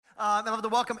I'd love to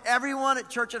welcome everyone at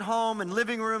church at home and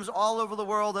living rooms all over the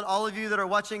world, and all of you that are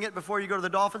watching it before you go to the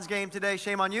Dolphins game today.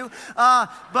 Shame on you.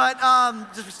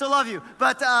 We still love you.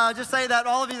 But just say that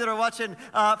all of you that are watching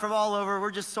from all over, we're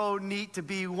just so neat to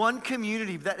be one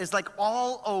community that is like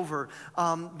all over,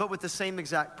 but with the same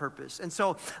exact purpose. And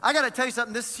so I got to tell you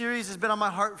something. This series has been on my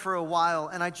heart for a while,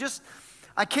 and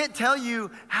I can't tell you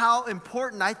how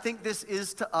important I think this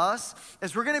is to us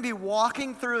as we're going to be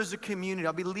walking through as a community.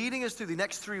 I'll be leading us through the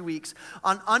next 3 weeks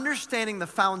on understanding the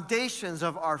foundations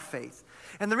of our faith.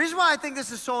 And the reason why I think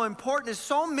this is so important is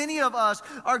so many of us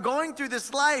are going through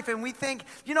this life and we think,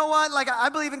 you know what, like I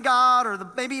believe in God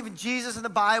or maybe even Jesus in the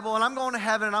Bible and I'm going to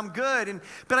heaven and I'm good.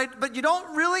 But you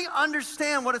don't really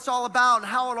understand what it's all about and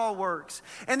how it all works.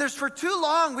 And there's for too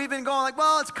long we've been going like,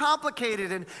 well, it's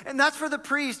complicated and that's for the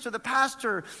priest or the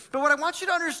pastor. But what I want you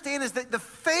to understand is that the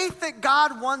faith that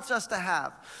God wants us to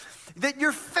have, that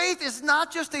your faith is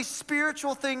not just a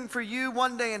spiritual thing for you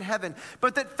one day in heaven,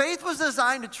 but that faith was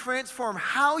designed to transform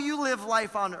how you live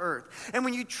life on earth. And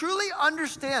when you truly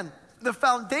understand the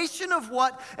foundation of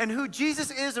what and who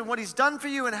Jesus is and what he's done for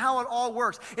you and how it all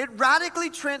works, it radically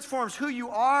transforms who you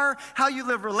are, how you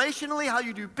live relationally, how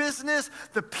you do business,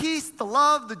 the peace, the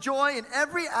love, the joy in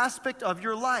every aspect of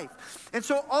your life. And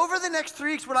so over the next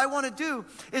 3 weeks, what I want to do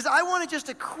is I want to just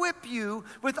equip you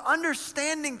with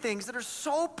understanding things that are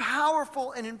so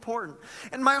powerful and important.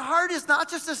 And my heart is not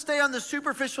just to stay on the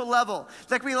superficial level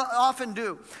like we often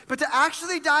do, but to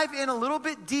actually dive in a little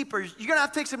bit deeper. You're going to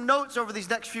have to take some notes over these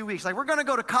next few weeks. Like we're going to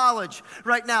go to college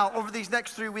right now over these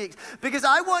next 3 weeks because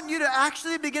I want you to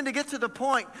actually begin to get to the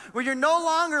point where you're no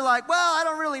longer like, well, I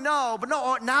don't really know, but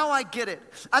no, now I get it.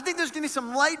 I think there's going to be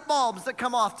some light bulbs that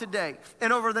come off today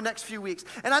and over the next few weeks.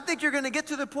 And I think you're going to get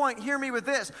to the point, hear me with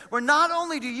this, where not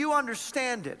only do you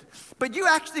understand it, but you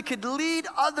actually could lead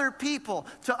other people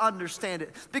to understand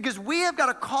it because we have got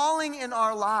a calling in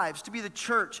our lives to be the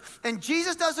church. And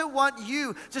Jesus doesn't want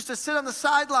you just to sit on the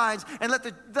sidelines and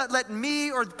let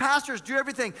me or the pastors do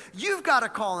everything. You've got a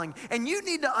calling and you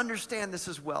need to understand this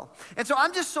as well. And so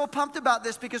I'm just so pumped about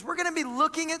this because we're going to be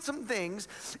looking at some things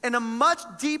in a much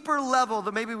deeper level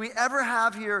than maybe we ever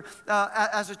have here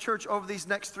as a church over these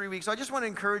next 3 weeks. So I just want to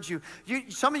encourage you.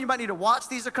 Some of you might need to watch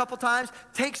these a couple times,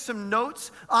 take some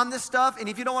notes on this stuff. And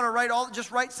if you don't want to write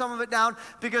just write some of it down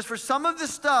because for some of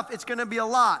this stuff, it's going to be a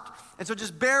lot. And so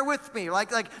just bear with me.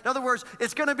 Like in other words,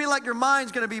 it's going to be like your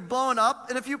mind's going to be blown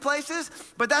up in a few places,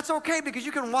 but that's okay because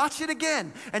you can watch it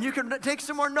again and you can take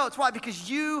some more notes. Why? Because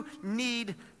you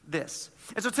need this.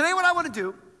 And so today what I want to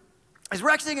do is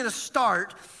we're actually going to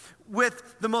start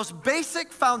with the most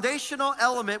basic foundational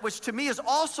element, which to me is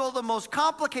also the most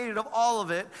complicated of all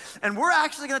of it. And we're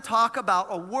actually going to talk about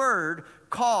a word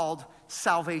called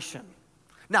salvation.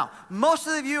 Now, most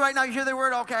of you right now, you hear the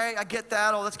word, okay, I get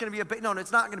that. Oh, that's going to be a bit. No,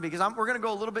 it's not going to be because we're going to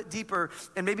go a little bit deeper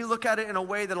and maybe look at it in a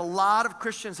way that a lot of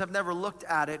Christians have never looked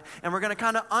at it. And we're going to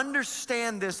kind of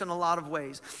understand this in a lot of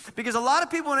ways. Because a lot of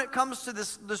people, when it comes to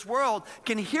this world,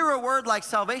 can hear a word like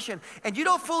salvation and you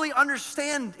don't fully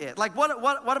understand it. Like,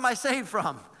 what am I saved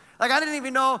from? Like, I didn't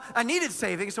even know I needed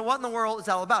saving, so what in the world is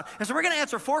that all about? And so we're going to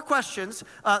answer 4 questions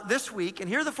this week, and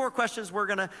here are the 4 questions we're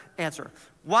going to answer.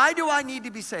 Why do I need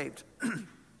to be saved?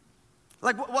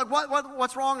 Like,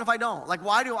 what's wrong if I don't? Like,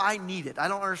 why do I need it? I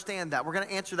don't understand that. We're going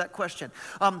to answer that question.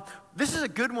 This is a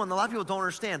good one that a lot of people don't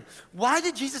understand. Why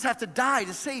did Jesus have to die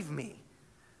to save me?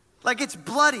 Like, it's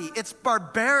bloody, it's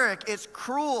barbaric, it's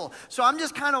cruel. So I'm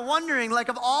just kind of wondering, like,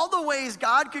 of all the ways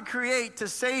God could create to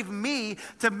save me,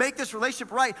 to make this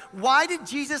relationship right, why did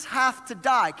Jesus have to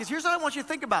die? Because here's what I want you to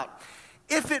think about.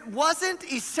 If it wasn't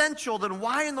essential, then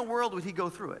why in the world would he go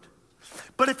through it?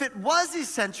 But if it was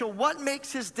essential, what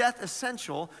makes his death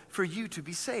essential for you to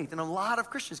be saved? And a lot of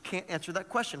Christians can't answer that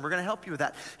question. We're going to help you with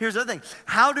that. Here's the other thing.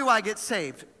 How do I get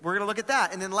saved? We're going to look at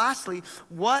that. And then lastly,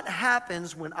 what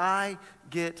happens when I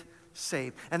get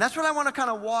saved? And that's what I want to kind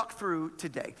of walk through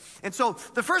today. And so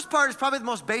the first part is probably the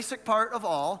most basic part of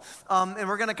all. And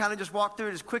we're going to kind of just walk through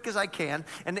it as quick as I can.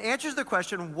 And it answers the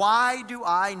question, why do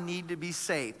I need to be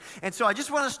saved? And so I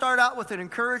just want to start out with an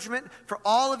encouragement for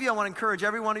all of you. I want to encourage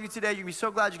every one of you today. You're going to be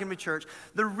so glad you're going to be church.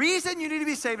 The reason you need to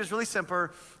be saved is really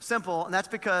simple, and that's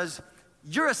because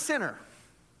you're a sinner.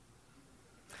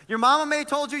 Your mama may have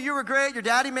told you you were great. Your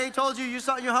daddy may have told you you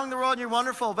hung the world and you're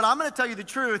wonderful. But I'm going to tell you the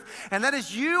truth, and that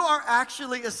is you are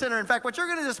actually a sinner. In fact, what you're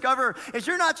going to discover is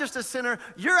you're not just a sinner.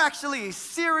 You're actually a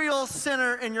serial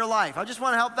sinner in your life. I just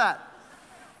want to help that.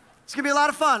 It's gonna be a lot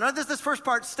of fun. Right? This first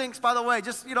part stinks, by the way.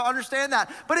 Just, understand that.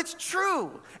 But it's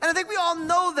true. And I think we all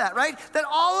know that, right? That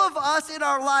all of us in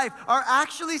our life are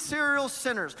actually serial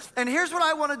sinners. And here's what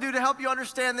I wanna do to help you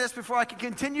understand this before I can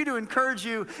continue to encourage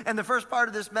you. And the first part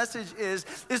of this message is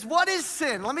what is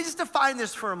sin? Let me just define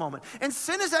this for a moment. And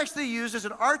sin is actually used as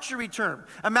an archery term.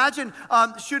 Imagine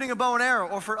shooting a bow and arrow,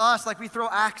 or for us, like we throw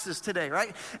axes today,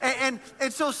 right? And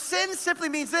so sin simply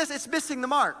means this: it's missing the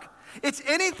mark. It's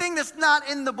anything that's not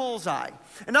in the bullseye.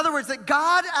 In other words, that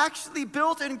God actually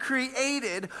built and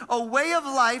created a way of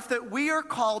life that we are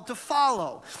called to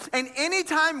follow. And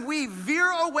anytime we veer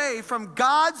away from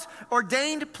God's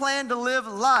ordained plan to live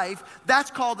life,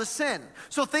 that's called a sin.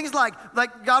 So things like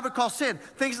God would call sin,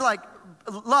 things like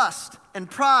lust and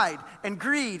pride and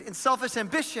greed and selfish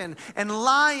ambition and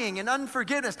lying and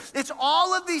unforgiveness. It's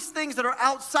all of these things that are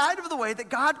outside of the way that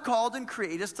God called and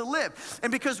created us to live.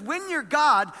 And because when you're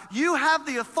God, you have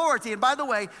the authority. And by the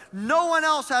way, no one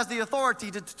else has the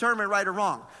authority to determine right or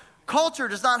wrong. Culture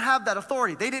does not have that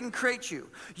authority. They didn't create you.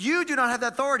 You do not have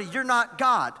that authority. You're not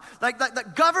God.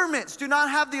 Like governments do not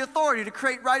have the authority to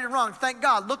create right and wrong. Thank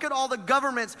God. Look at all the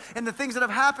governments and the things that have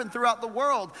happened throughout the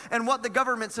world and what the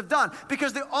governments have done.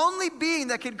 Because the only being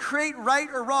that can create right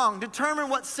or wrong, determine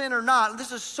what's sin or not, and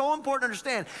this is so important to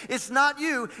understand, it's not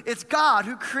you, it's God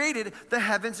who created the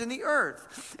heavens and the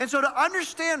earth. And so to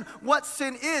understand what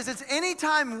sin is, it's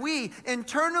anytime we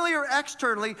internally or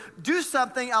externally do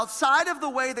something outside of the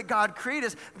way that God created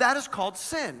us, that is called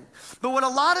sin. But what a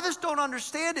lot of us don't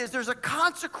understand is there's a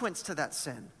consequence to that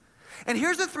sin. And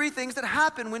here's the three things that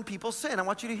happen when people sin. I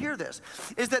want you to hear this.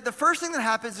 Is that the first thing that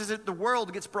happens is that the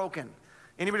world gets broken.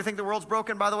 Anybody think the world's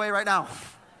broken, by the way, right now?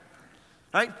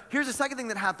 Right? Here's the second thing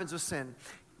that happens with sin.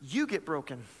 You get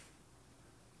broken.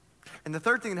 And the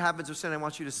third thing that happens with sin, I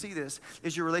want you to see this,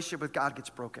 is your relationship with God gets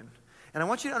broken. And I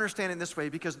want you to understand it this way,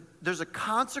 because there's a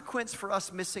consequence for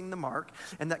us missing the mark,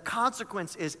 and that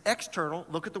consequence is external,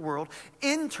 look at the world,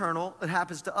 internal, it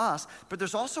happens to us, but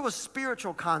there's also a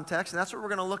spiritual context, and that's what we're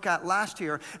gonna look at last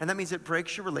year, and that means it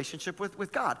breaks your relationship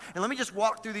with God. And let me just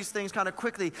walk through these things kind of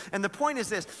quickly, and the point is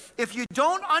this: if you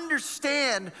don't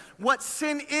understand what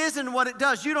sin is and what it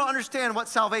does, you don't understand what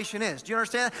salvation is. Do you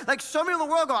understand that? Like, so many in the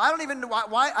world go, I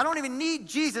don't even need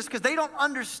Jesus, because they don't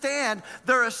understand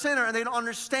they're a sinner, and they don't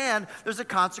understand there's a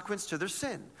consequence to their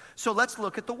sin. So let's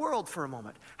look at the world for a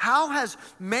moment. How has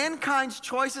mankind's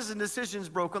choices and decisions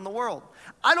broken the world?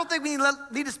 I don't think we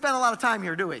need to spend a lot of time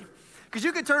here, do we? Because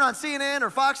you can turn on CNN or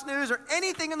Fox News or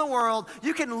anything in the world.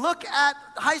 You can look at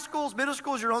high schools, middle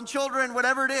schools, your own children,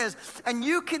 whatever it is, and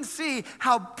you can see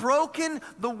how broken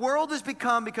the world has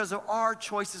become because of our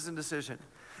choices and decisions.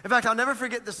 In fact, I'll never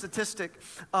forget the statistic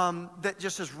that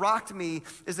just has rocked me,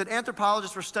 is that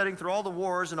anthropologists were studying through all the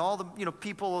wars and all the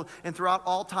people and throughout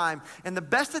all time. And the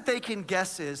best that they can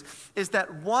guess is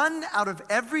that 1 out of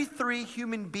every 3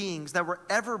 human beings that were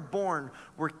ever born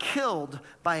were killed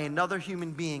by another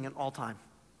human being in all time.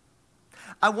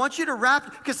 I want you to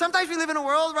because sometimes we live in a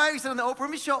world, right? We sit on the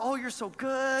Oprah show, oh, you're so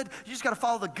good. You just got to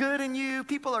follow the good in you.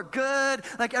 People are good.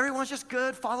 Like, everyone's just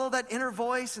good. Follow that inner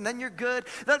voice, and then you're good.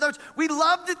 In other words, we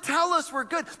love to tell us we're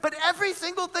good, but every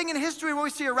single thing in history what we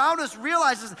see around us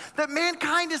realizes that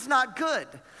mankind is not good.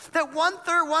 That 1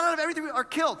 out of every 3 are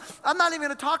killed. I'm not even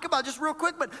going to talk about, just real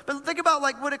quick, but think about,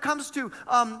 like, when it comes to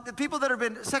the people that have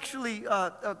been sexually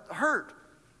hurt.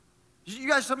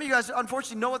 Some of you guys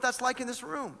unfortunately know what that's like in this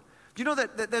room. Do you know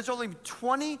that there's only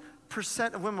 20%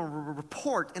 of women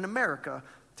report in America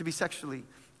to be sexually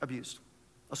abused,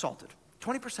 assaulted?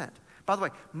 20%. By the way,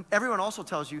 everyone also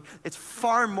tells you it's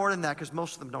far more than that, because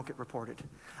most of them don't get reported.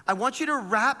 I want you to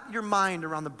wrap your mind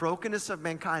around the brokenness of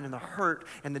mankind and the hurt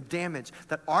and the damage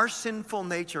that our sinful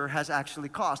nature has actually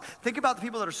caused. Think about the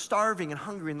people that are starving and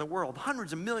hungry in the world.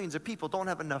 Hundreds of millions of people don't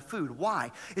have enough food.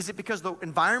 Why? Is it because the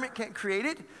environment can't create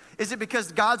it? Is it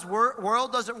because God's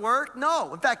world doesn't work?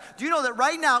 No. In fact, do you know that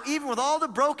right now, even with all the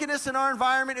brokenness in our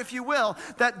environment, if you will,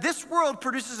 that this world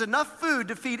produces enough food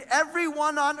to feed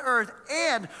everyone on earth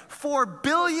and 4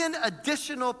 billion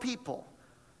additional people.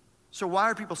 So why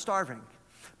are people starving?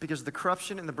 Because of the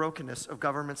corruption and the brokenness of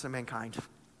governments and mankind.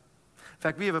 In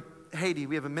fact, we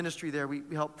have a ministry there. We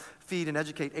help feed and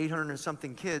educate 800 and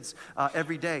something kids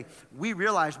every day. We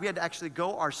realized we had to actually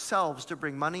go ourselves to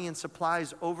bring money and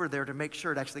supplies over there to make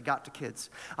sure it actually got to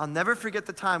kids. I'll never forget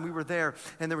the time we were there,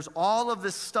 and there was all of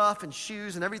this stuff and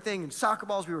shoes and everything and soccer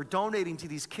balls we were donating to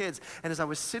these kids. And as I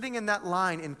was sitting in that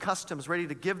line in customs ready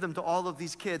to give them to all of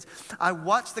these kids, I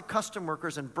watched the custom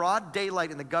workers in broad daylight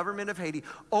in the government of Haiti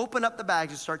open up the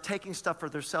bags and start taking stuff for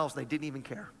themselves. They didn't even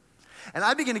care. And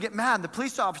I began to get mad. And the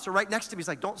police officer right next to me is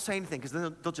like, don't say anything, because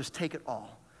then they'll just take it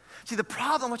all. See, the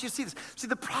problem, I want you to see this. See,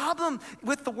 the problem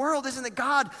with the world isn't that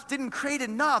God didn't create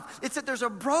enough. It's that there's a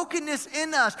brokenness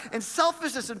in us, and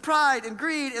selfishness and pride and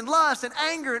greed and lust and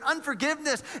anger and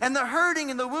unforgiveness, and the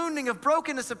hurting and the wounding of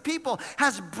brokenness of people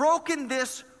has broken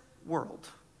this world.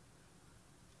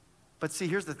 But see,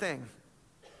 here's the thing.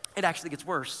 It actually gets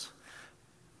worse.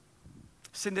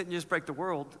 Sin didn't just break the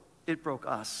world, it broke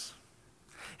us.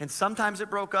 And sometimes it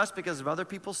broke us because of other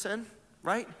people's sin,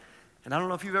 right? And I don't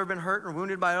know if you've ever been hurt or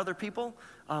wounded by other people,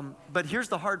 but here's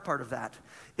the hard part of that.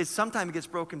 Is sometimes it gets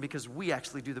broken because we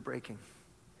actually do the breaking.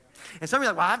 And some of you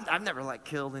are like, well, I've never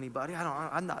killed anybody.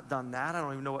 I've not done that. I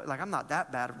don't even know what, I'm not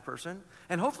that bad of a person.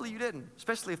 And hopefully you didn't,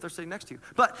 especially if they're sitting next to you.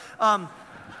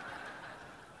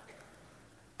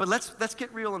 But let's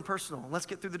get real and personal. Let's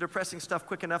get through the depressing stuff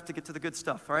quick enough to get to the good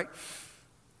stuff, all right?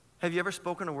 Have you ever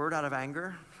spoken a word out of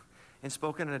anger and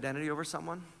spoken an identity over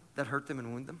someone that hurt them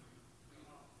and wounded them?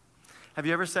 Have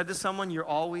you ever said to someone, you're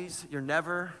always, you're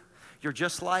never, you're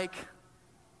just like?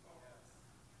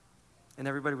 And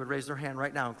everybody would raise their hand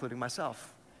right now, including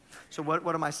myself. So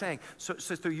what am I saying? So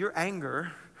through your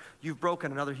anger, you've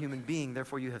broken another human being,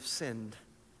 therefore you have sinned.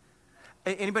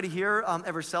 Anybody here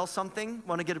ever sell something,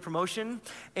 want to get a promotion,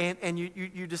 and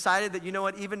you decided that, you know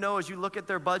what, even though as you look at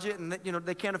their budget and that,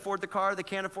 they can't afford the car, they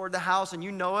can't afford the house, and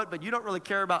you know it, but you don't really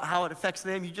care about how it affects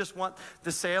them, you just want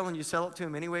the sale and you sell it to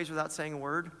them anyways without saying a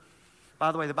word?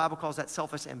 By the way, the Bible calls that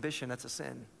selfish ambition. That's a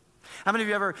sin. How many of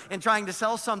you ever, in trying to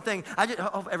sell something,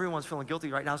 everyone's feeling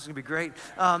guilty right now. This is going to be great.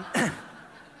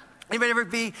 Anybody ever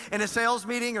be in a sales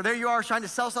meeting or there you are trying to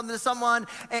sell something to someone,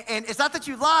 and it's not that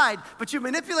you lied, but you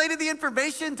manipulated the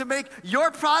information to make your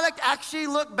product actually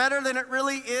look better than it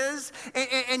really is,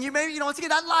 and you maybe, once again,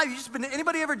 not lie,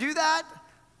 anybody ever do that?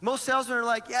 Most salesmen are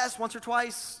like, yes, once or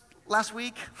twice last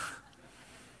week,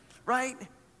 right?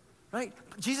 Right?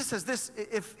 Jesus says this,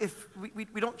 if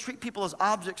we don't treat people as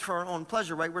objects for our own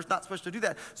pleasure, right? We're not supposed to do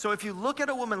that. So if you look at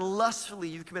a woman lustfully,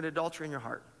 you've committed adultery in your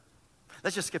heart.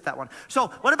 Let's just skip that one. So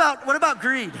what about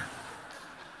greed?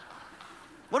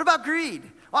 What about greed?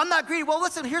 Well, I'm not greedy. Well,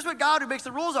 listen, here's what God, who makes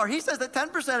the rules, are. He says that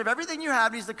 10% of everything you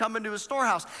have needs to come into a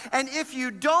storehouse. And if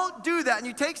you don't do that, and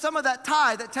you take some of that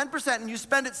tithe, that 10%, and you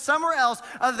spend it somewhere else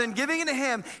other than giving it to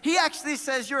him, he actually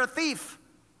says you're a thief.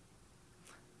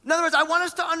 In other words, I want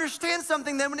us to understand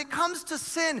something, that when it comes to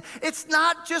sin, it's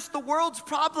not just the world's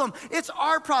problem, it's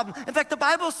our problem. In fact, the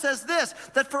Bible says this,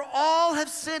 that for all have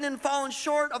sinned and fallen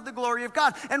short of the glory of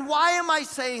God. And why am I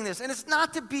saying this? And it's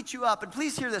not to beat you up, and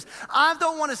please hear this. I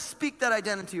don't want to speak that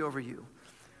identity over you.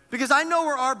 Because I know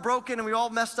we're all broken and we all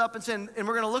messed up and sinned, and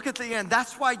we're going to look at the end.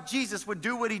 That's why Jesus would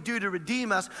do what he do to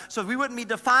redeem us, so we wouldn't be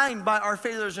defined by our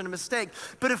failures and a mistake.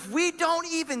 But if we don't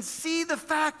even see the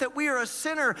fact that we are a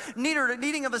sinner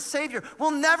needing of a Savior,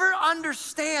 we'll never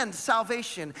understand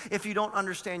salvation if you don't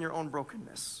understand your own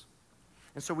brokenness.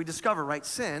 And so we discover, right,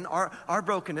 sin, our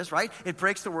brokenness, right? It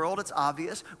breaks the world, it's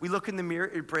obvious. We look in the mirror,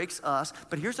 it breaks us.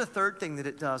 But here's a third thing that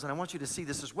it does, and I want you to see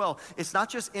this as well. It's not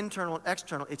just internal and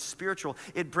external, it's spiritual.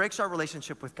 It breaks our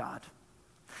relationship with God.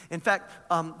 In fact,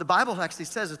 the Bible actually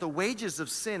says that the wages of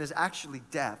sin is actually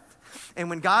death. And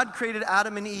when God created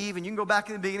Adam and Eve, and you can go back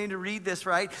in the beginning to read this,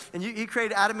 right? And he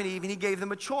created Adam and Eve, and he gave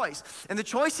them a choice. And the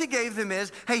choice he gave them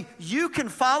is, hey, you can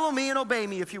follow me and obey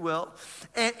me, if you will.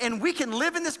 And we can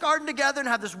live in this garden together and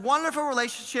have this wonderful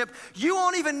relationship. You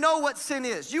won't even know what sin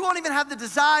is. You won't even have the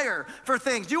desire for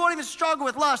things. You won't even struggle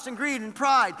with lust and greed and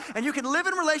pride. And you can live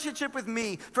in relationship with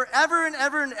me forever and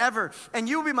ever and ever. And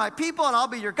you will be my people, and I'll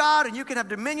be your God, and you can have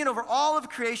dominion over all of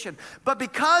creation. But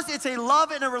because it's a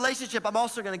love and a relationship, I'm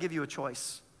also going to give you a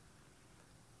choice.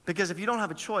 Because if you don't have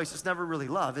a choice, it's never really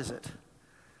love, is it?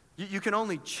 You can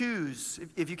only choose.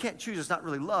 If you can't choose, it's not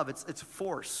really love, it's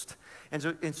forced.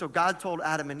 And so God told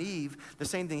Adam and Eve the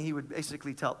same thing he would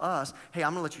basically tell us. Hey,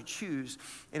 I'm going to let you choose.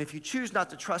 And if you choose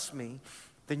not to trust me,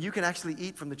 then you can actually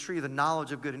eat from the tree of the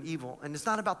knowledge of good and evil. And it's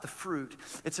not about the fruit.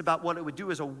 It's about what it would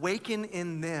do is awaken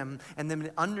in them and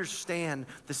then understand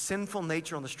the sinful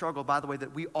nature and the struggle, by the way,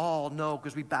 that we all know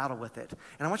because we battle with it.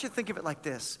 And I want you to think of it like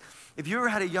this. If you ever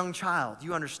had a young child,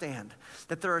 you understand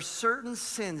that there are certain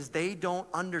sins they don't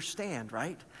understand,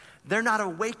 right? They're not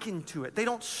awakened to it. They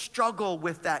don't struggle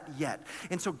with that yet.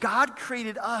 And so God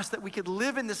created us that we could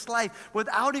live in this life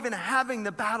without even having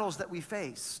the battles that we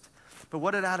faced. But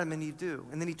what did Adam and Eve do?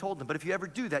 And then he told them, but if you ever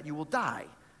do that, you will die.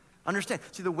 Understand,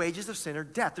 see, the wages of sin are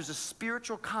death. There's a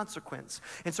spiritual consequence.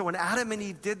 And so when Adam and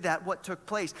Eve did that, what took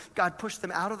place? God pushed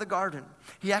them out of the garden.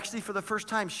 He actually, for the first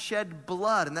time, shed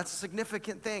blood, and that's a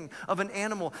significant thing, of an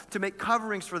animal to make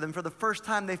coverings for them. For the first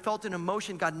time, they felt an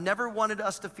emotion God never wanted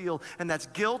us to feel, and that's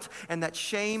guilt and that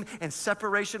shame and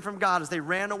separation from God as they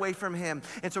ran away from him.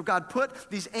 And so God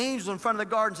put these angels in front of the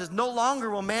garden and says, no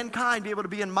longer will mankind be able to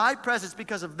be in my presence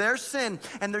because of their sin,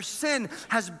 and their sin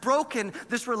has broken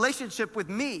this relationship with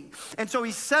me. And so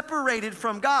he's separated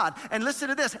from God. And listen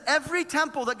to this. Every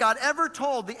temple that God ever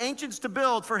told the ancients to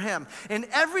build for him, in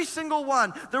every single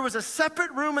one, there was a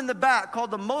separate room in the back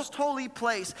called the most holy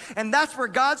place. And that's where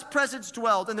God's presence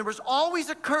dwelled. And there was always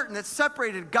a curtain that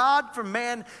separated God from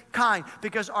mankind.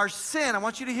 Because our sin, I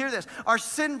want you to hear this, our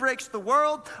sin breaks the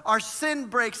world, our sin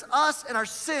breaks us, and our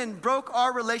sin broke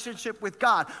our relationship with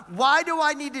God. Why do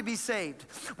I need to be saved?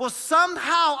 Well,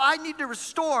 somehow I need to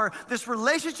restore this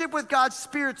relationship with God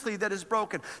spiritually that is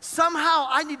broken. Somehow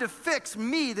I need to fix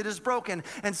me that is broken.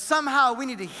 And somehow we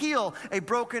need to heal a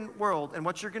broken world. And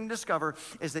what you're going to discover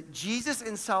is that Jesus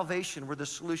and salvation were the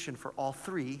solution for all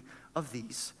three of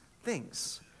these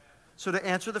things. So to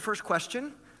answer the first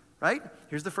question, right?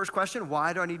 Here's the first question.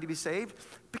 Why do I need to be saved?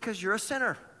 Because you're a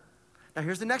sinner. Now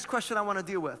here's the next question I want to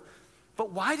deal with.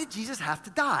 But why did Jesus have to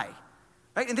die?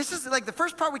 Right? And this is like the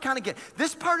first part we kind of get.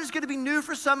 This part is going to be new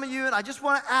for some of you, and I just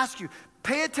want to ask you,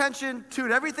 pay attention,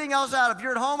 tune everything else out. If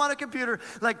you're at home on a computer,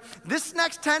 like this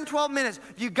next 10, 12 minutes,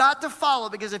 you got to follow,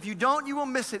 because if you don't, you will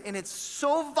miss it. And it's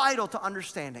so vital to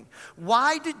understanding.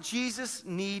 Why did Jesus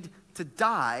need to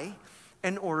die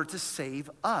in order to save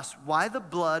us? Why the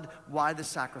blood? Why the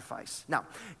sacrifice? Now,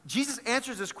 Jesus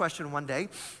answers this question one day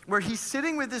where he's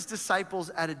sitting with his disciples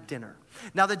at a dinner.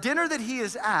 Now, the dinner that he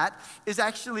is at is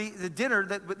actually the dinner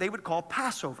that they would call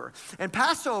Passover. And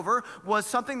Passover was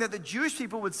something that the Jewish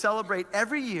people would celebrate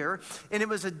every year, and it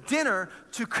was a dinner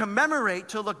to commemorate,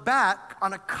 to look back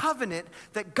on a covenant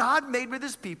that God made with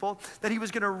his people, that he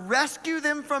was going to rescue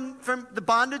them from the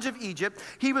bondage of Egypt.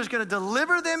 He was going to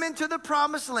deliver them into the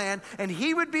promised land, and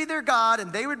he would be their God,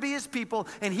 and they would be his people,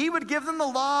 and he would give them the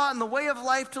law and the way of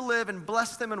life to live and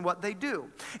bless them in what they do.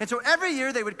 And so every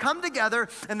year they would come together,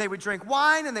 and they would drink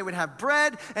wine, and they would have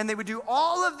bread, and they would do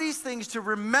all of these things to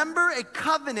remember a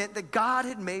covenant that God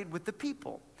had made with the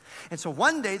people. And so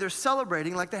one day they're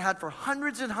celebrating like they had for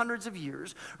hundreds and hundreds of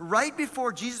years, right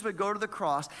before Jesus would go to the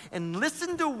cross. And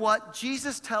listen to what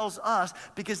Jesus tells us,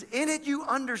 because in it you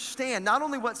understand not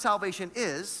only what salvation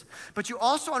is, but you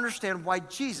also understand why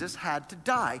Jesus had to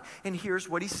die. And here's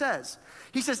what he says.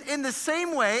 He says, in the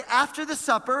same way, after the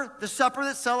supper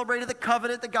that celebrated the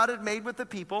covenant that God had made with the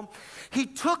people, he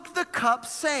took the cup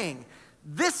saying,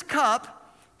 this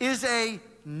cup is a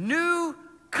new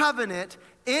covenant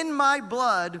in my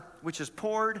blood, which is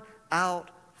poured out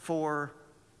for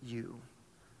you.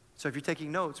 So if you're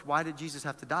taking notes, why did Jesus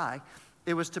have to die?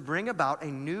 It was to bring about a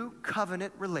new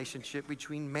covenant relationship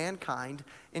between mankind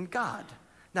and God.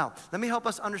 Now, let me help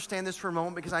us understand this for a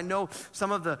moment, because I know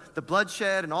some of the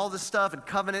bloodshed and all this stuff and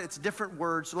covenant, it's different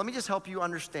words. So let me just help you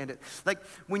understand it. Like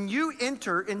when you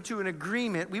enter into an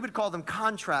agreement, we would call them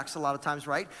contracts a lot of times,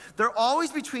 right? They're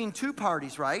always between two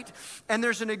parties, right? And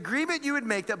there's an agreement you would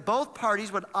make that both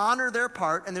parties would honor their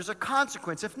part, and there's a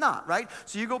consequence if not, right?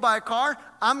 So you go buy a car,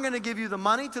 I'm going to give you the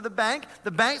money to the bank's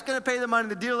going to pay the money,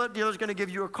 the dealer's going to give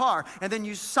you a car. And then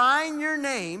you sign your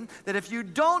name that if you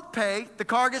don't pay, the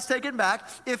car gets taken back.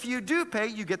 If you do pay,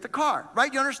 you get the car,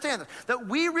 right? You understand that? That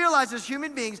we realize as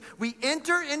human beings, we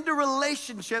enter into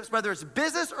relationships, whether it's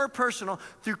business or personal,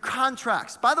 through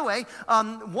contracts. By the way,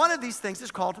 one of these things is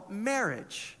called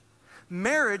marriage.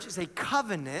 Marriage is a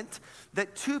covenant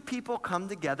that two people come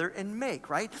together and make,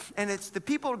 right? And it's the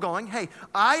people going, hey,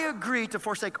 I agree to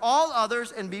forsake all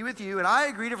others and be with you, and I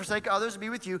agree to forsake others and be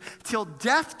with you, till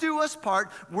death do us part.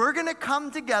 We're going to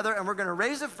come together, and we're going to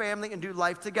raise a family and do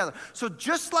life together. So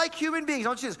just like human beings, I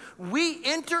want you to see this. We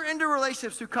enter into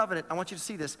relationships through covenant. I want you to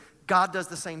see this. God does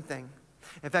the same thing.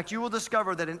 In fact, you will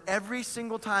discover that in every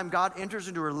single time God enters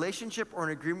into a relationship or an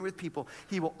agreement with people,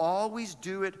 he will always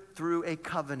do it through a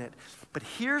covenant. But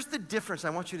here's the difference. I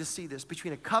want you to see this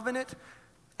between a covenant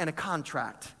and a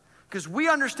contract. Because we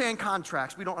understand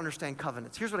contracts, we don't understand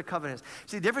covenants. Here's what a covenant is.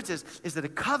 See, the difference is that a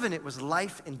covenant was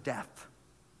life and death.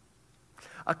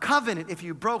 A covenant, if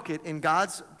you broke it in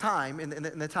God's time, in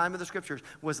the time of the scriptures,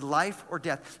 was life or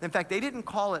death. In fact, they didn't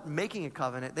call it making a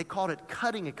covenant. They called it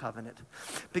cutting a covenant.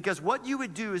 Because what you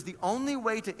would do is the only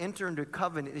way to enter into a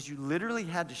covenant is you literally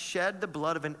had to shed the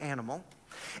blood of an animal.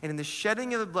 And in the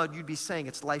shedding of the blood, you'd be saying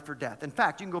it's life or death. In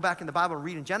fact, you can go back in the Bible and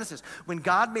read in Genesis, when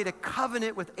God made a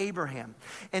covenant with Abraham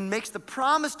and makes the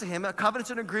promise to him, a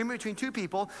covenant's an agreement between two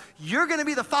people, you're going to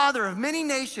be the father of many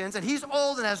nations, and he's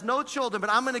old and has no children, but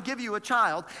I'm going to give you a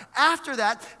child. After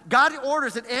that, God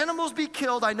orders that animals be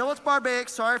killed. I know it's barbaric,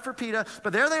 sorry for PETA,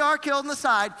 but there they are killed on the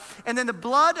side. And then the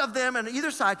blood of them on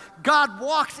either side, God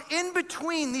walks in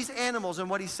between these animals, and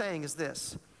what he's saying is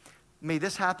this: may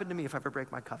this happen to me if I ever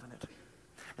break my covenant.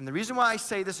 And the reason why I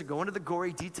say this and go into the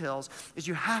gory details is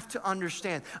you have to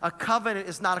understand a covenant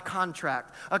is not a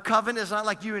contract. A covenant is not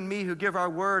like you and me who give our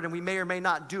word and we may or may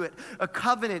not do it. A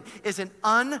covenant is an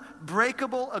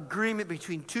unbreakable agreement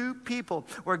between two people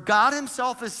where God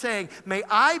himself is saying, may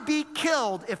I be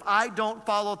killed if I don't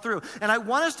follow through. And I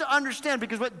want us to understand,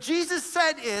 because what Jesus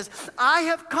said is, I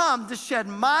have come to shed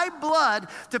my blood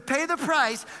to pay the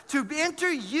price to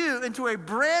enter you into a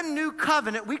brand new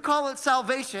covenant. We call it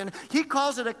salvation. He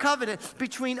calls it a covenant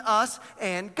between us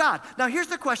and God. Now, here's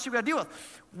the question we got to deal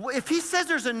with. If he says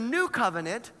there's a new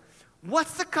covenant,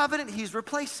 what's the covenant he's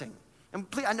replacing? And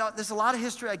please, I know there's a lot of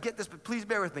history, I get this, but please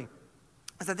bear with me,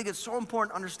 because I think it's so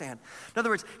important to understand. In other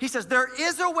words, he says there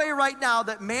is a way right now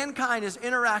that mankind is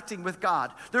interacting with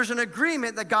God. There's an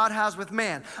agreement that God has with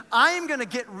man. I am going to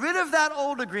get rid of that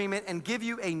old agreement and give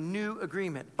you a new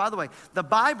agreement. By the way, the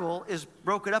Bible is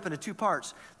broken up into two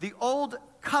parts. The old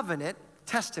covenant,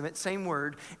 Testament, same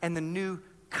word, and the new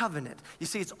covenant. You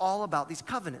see, it's all about these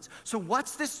covenants. So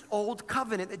what's this old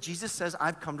covenant that Jesus says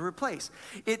I've come to replace?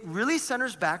 It really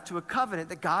centers back to a covenant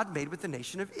that God made with the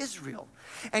nation of Israel.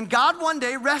 And God one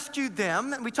day rescued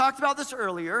them, and we talked about this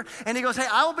earlier, and he goes, hey,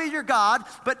 I will be your God,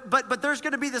 but there's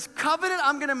going to be this covenant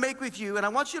I'm going to make with you, and I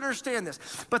want you to understand this.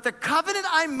 But the covenant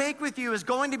I make with you is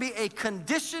going to be a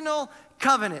conditional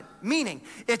covenant, meaning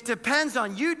it depends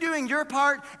on you doing your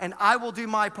part and I will do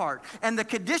my part. And the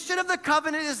condition of the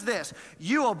covenant is this: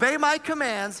 you obey my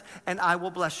commands and I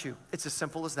will bless you. It's as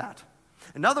simple as that.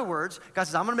 In other words, God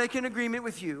says, I'm going to make an agreement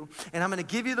with you, and I'm going to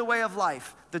give you the way of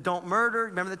life. That don't murder,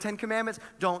 remember the 10 Commandments?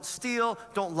 Don't steal,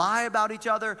 don't lie about each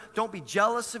other, don't be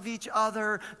jealous of each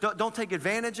other, don't take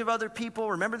advantage of other people.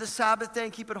 Remember the Sabbath day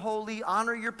and keep it holy.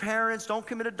 Honor your parents, don't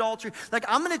commit adultery. Like,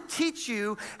 I'm going to teach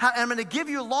you, and I'm going to give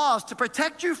you laws to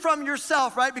protect you from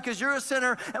yourself, right? Because you're a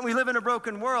sinner and we live in a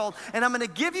broken world. And I'm going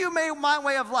to give you my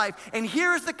way of life. And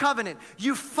here's the covenant.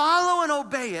 You follow and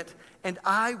obey it, and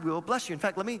I will bless you. In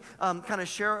fact, let me kind of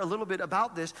share a little bit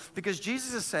about this, because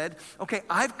Jesus has said, okay,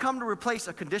 I've come to replace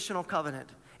a conditional covenant,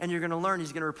 and you're going to learn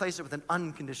he's going to replace it with an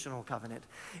unconditional covenant.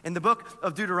 In the book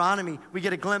of Deuteronomy, we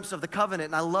get a glimpse of the covenant,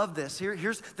 and I love this.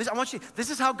 Here's this. This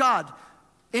is how God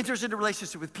enters into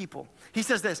relationship with people. He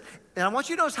says this, and I want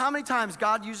you to notice how many times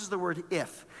God uses the word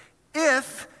if.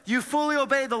 If you fully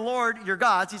obey the Lord your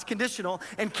God, he's conditional,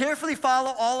 and carefully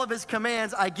follow all of his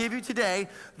commands I give you today,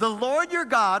 the Lord your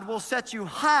God will set you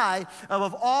high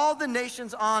above all the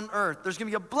nations on earth. There's going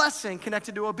to be a blessing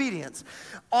connected to obedience.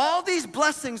 All these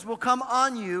blessings will come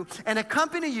on you and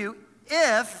accompany you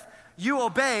if you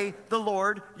obey the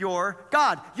Lord your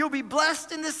God. You'll be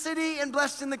blessed in the city and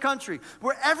blessed in the country.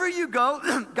 Wherever you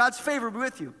go, God's favor will be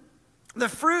with you. The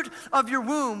fruit of your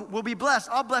womb will be blessed.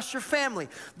 I'll bless your family.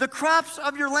 The crops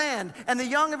of your land and the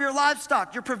young of your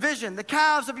livestock, your provision, the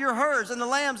calves of your herds and the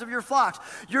lambs of your flocks.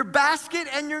 Your basket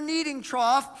and your kneading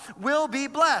trough will be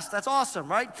blessed. That's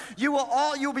awesome, right?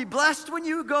 You'll be blessed when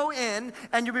you go in,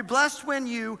 and you'll be blessed when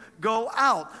you go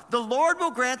out. The Lord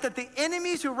will grant that the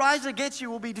enemies who rise against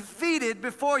you will be defeated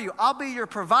before you. I'll be your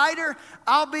provider.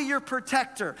 I'll be your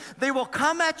protector. They will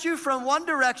come at you from one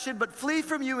direction, but flee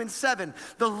from you in seven.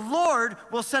 The Lord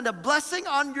will send a blessing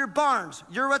on your barns,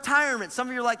 your retirement. Some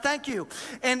of you are like, thank you.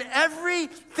 And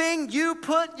everything you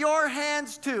put your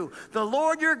hands to, the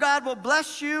Lord your God will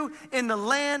bless you in the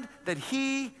land that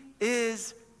he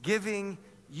is giving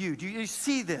you. Do you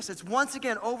see this? It's once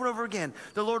again, over and over again.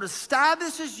 The Lord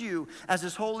establishes you as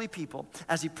his holy people,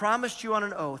 as he promised you on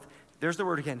an oath. There's the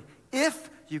word again.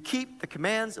 If you keep the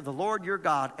commands of the Lord your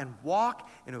God and walk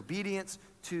in obedience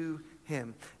to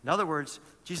him. In other words,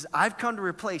 Jesus, I've come to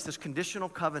replace this conditional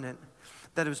covenant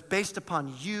that was based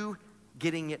upon you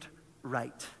getting it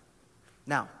right.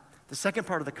 Now, the second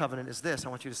part of the covenant is this. I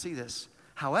want you to see this.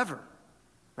 However,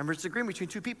 remember, it's an agreement between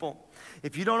two people.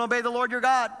 If you don't obey the Lord your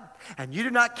God, and you do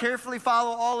not carefully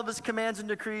follow all of his commands and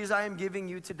decrees I am giving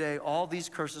you today, all these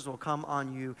curses will come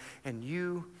on you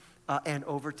and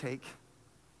overtake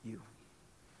you.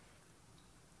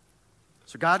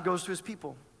 So God goes to his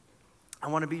people. I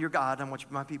want to be your God. I want you to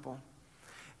be my people.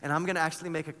 And I'm going to actually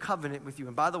make a covenant with you.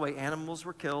 And by the way, animals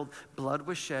were killed, blood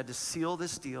was shed to seal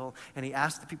this deal. And he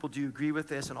asked the people, do you agree with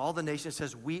this? And all the nation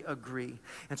says, we agree.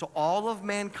 And so all of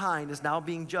mankind is now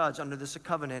being judged under this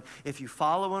covenant. If you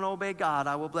follow and obey God,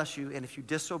 I will bless you. And if you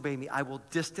disobey me, I will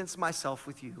distance myself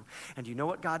with you. And you know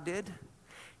what God did?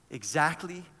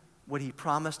 Exactly what he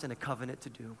promised in a covenant to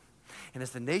do. And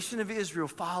as the nation of Israel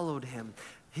followed him,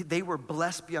 they were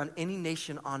blessed beyond any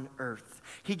nation on earth.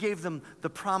 He gave them the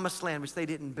promised land, which they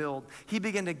didn't build. He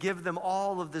began to give them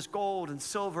all of this gold and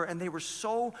silver, and they were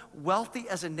so wealthy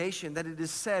as a nation that it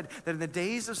is said that in the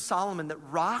days of Solomon, that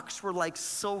rocks were like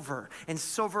silver and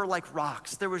silver like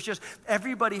rocks. There was just,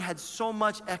 everybody had so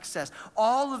much excess.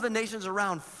 All of the nations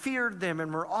around feared them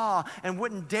and were awe and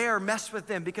wouldn't dare mess with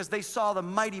them because they saw the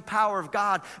mighty power of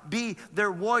God be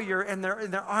their warrior and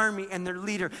their army and their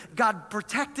leader. God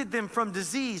protected them from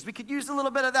disease. We could use a little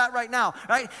bit of that right now,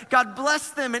 right? God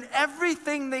blessed them in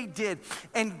everything they did.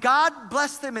 And God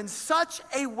blessed them in such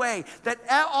a way that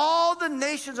all the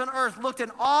nations on earth looked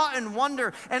in awe and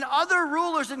wonder. And other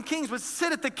rulers and kings would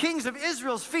sit at the kings of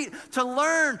Israel's feet to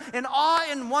learn in awe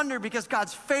and wonder because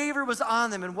God's favor was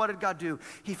on them. And what did God do?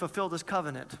 He fulfilled his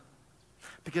covenant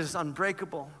because it's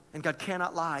unbreakable and God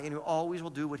cannot lie and he always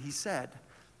will do what he said.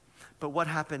 But what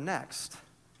happened next?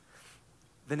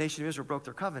 The nation of Israel broke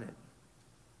their covenant.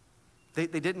 They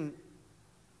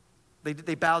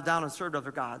bowed down and served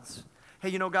other gods. Hey,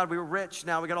 you know, God, we were rich.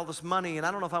 Now we got all this money, and I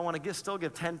don't know if I want to still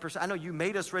give 10%. I know you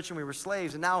made us rich and we were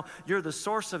slaves, and now you're the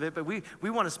source of it, but we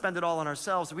want to spend it all on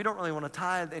ourselves. So we don't really want to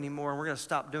tithe anymore, and we're going to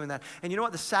stop doing that. And you know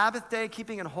what? The Sabbath day,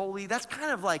 keeping it holy, that's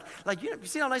kind of like you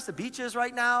see how nice the beach is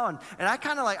right now? And I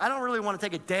kind of I don't really want to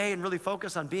take a day and really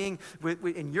focus on being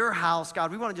in your house, God.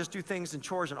 We want to just do things and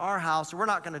chores in our house, so we're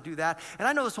not going to do that. And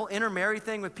I know this whole intermarry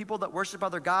thing with people that worship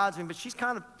other gods, but she's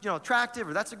kind of, attractive,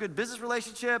 or that's a good business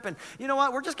relationship. And you know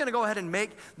what? We're just going to go ahead and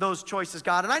make those choices,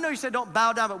 God. And I know you said don't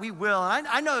bow down, but we will. And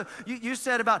I know you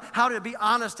said about how to be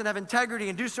honest and have integrity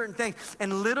and do certain things.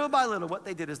 And little by little, what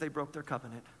they did is they broke their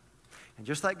covenant. And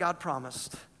just like God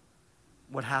promised,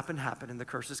 what happened, and the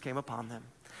curses came upon them.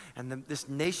 And this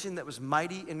nation that was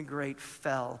mighty and great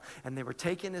fell, and they were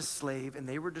taken as slave, and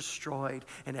they were destroyed,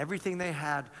 and everything they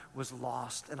had was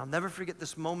lost. And I'll never forget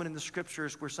this moment in the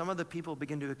scriptures where some of the people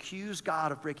begin to accuse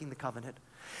God of breaking the covenant.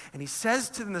 And he says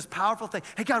to them this powerful thing,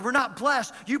 hey God, we're not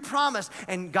blessed, you promised.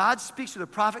 And God speaks to the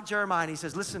prophet Jeremiah, and he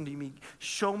says, listen to me,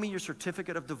 show me your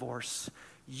certificate of divorce.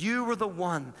 You were the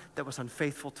one that was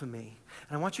unfaithful to me.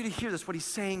 And I want you to hear this. What he's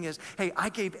saying is, hey, I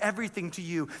gave everything to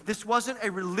you. This wasn't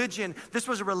a religion. This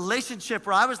was a relationship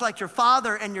where I was like your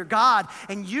father and your God,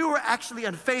 and you were actually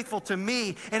unfaithful to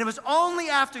me. And it was only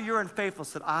after your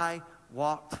unfaithfulness that I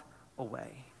walked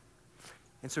away.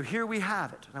 And so here we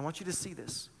have it. And I want you to see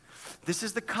this. This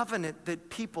is the covenant that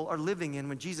people are living in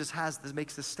when Jesus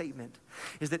makes this statement,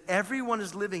 is that everyone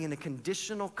is living in a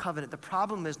conditional covenant. The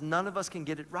problem is none of us can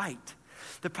get it right.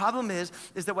 The problem is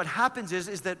that what happens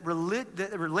is that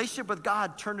the relationship with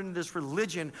God turned into this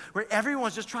religion where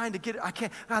everyone's just trying to get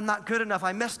it. I'm not good enough.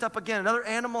 I messed up again. Another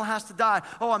animal has to die.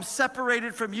 Oh, I'm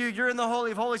separated from you. You're in the Holy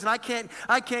of Holies, and I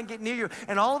can't get near you.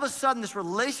 And all of a sudden, this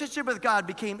relationship with God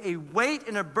became a weight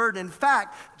and a burden. In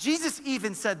fact, Jesus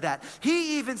even said that.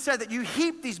 He even said that you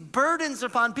heap these burdens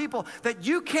upon people that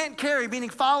you can't carry, meaning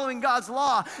following God's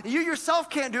law. You yourself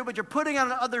can't do it, but you're putting it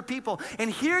on other people. And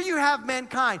here you have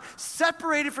mankind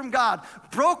separated from God,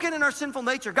 broken in our sinful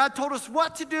nature. God told us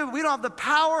what to do. We don't have the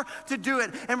power to do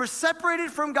it. And we're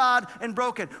separated from God and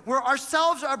broken. Where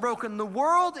ourselves are broken, the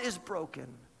world is broken.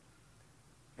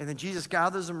 And then Jesus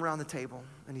gathers them around the table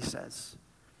and he says,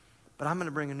 but I'm going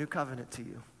to bring a new covenant to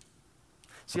you.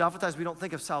 See, oftentimes we don't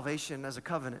think of salvation as a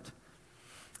covenant.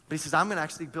 But he says, I'm going to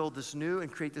actually build this new and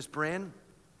create this brand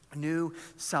new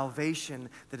salvation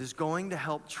that is going to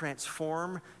help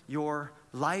transform your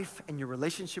life and your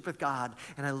relationship with God.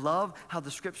 And I love how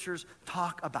the scriptures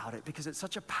talk about it because it's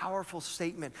such a powerful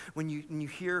statement when you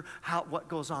hear what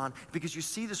goes on, because you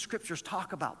see the scriptures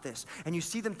talk about this and you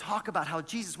see them talk about how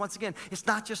Jesus, once again, it's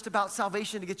not just about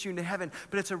salvation to get you into heaven,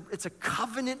 but it's a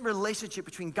covenant relationship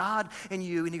between God and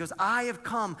you. And he goes, I have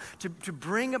come to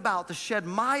bring about, to shed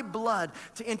my blood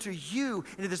to enter you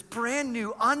into this brand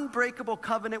new unbreakable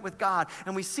covenant with God.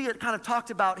 And we see it kind of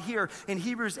talked about here in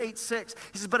Hebrews 8:6.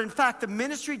 He says, but in fact, the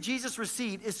ministry Jesus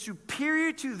received is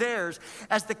superior to theirs,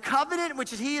 as the covenant,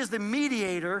 which he is the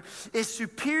mediator, is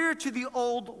superior to the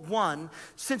old one,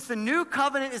 since the new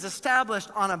covenant is established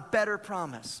on a better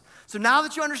promise. So now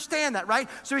that you understand that, right?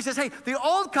 So he says, hey, the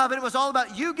old covenant was all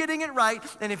about you getting it right,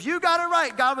 and if you got it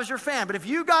right, God was your fan. But if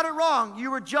you got it wrong,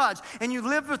 you were judged, and you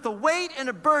lived with the weight and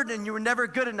a burden, and you were never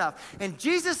good enough. And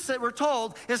Jesus, we're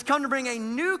told, has come to bring a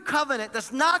new covenant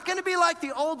that's not going to be like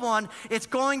the old one. It's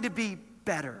going to be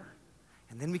better.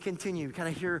 And then we continue, we kind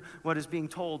of hear what is being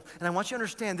told. And I want you to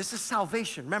understand, this is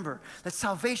salvation. Remember, that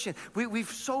salvation, we've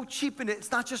so cheapened it.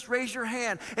 It's not just raise your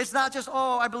hand. It's not just,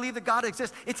 oh, I believe that God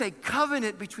exists. It's a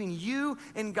covenant between you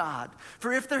and God.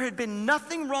 For if there had been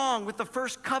nothing wrong with the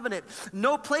first covenant,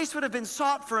 no place would have been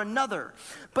sought for another.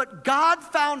 But God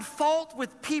found fault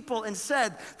with people and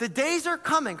said, the days are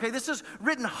coming. Okay, this is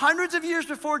written hundreds of years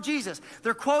before Jesus.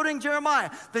 They're quoting Jeremiah.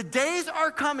 The days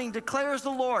are coming, declares the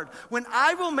Lord, when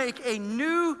I will make a new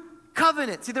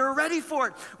covenant. See, they're ready for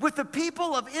it with the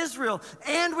people of Israel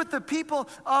and with the people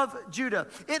of Judah.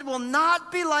 It will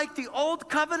not be like the old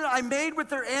covenant I made with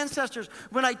their ancestors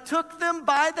when I took them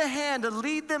by the hand to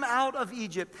lead them out of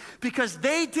Egypt, because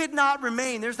they did not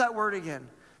remain, there's that word again,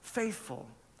 faithful.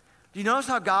 Do you notice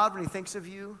how God, when he thinks of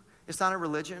you, it's not a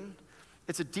religion,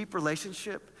 it's a deep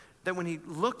relationship, that when he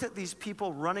looked at these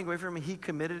people running away from him,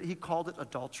 he called it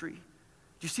adultery.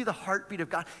 Do you see the heartbeat of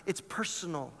God? It's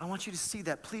personal. I want you to see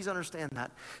that. Please understand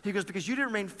that. He goes, because you didn't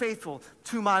remain faithful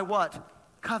to my what?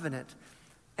 Covenant.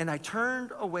 And I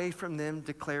turned away from them,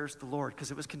 declares the Lord, because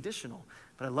it was conditional.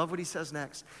 But I love what he says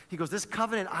next. He goes, this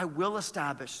covenant I will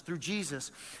establish through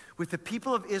Jesus with the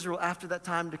people of Israel after that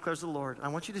time, declares the Lord. And I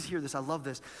want you to hear this. I love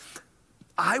this.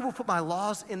 I will put my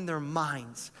laws in their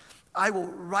minds. I will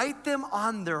write them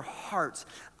on their hearts.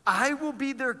 I will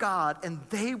be their God, and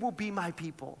they will be my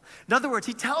people. In other words,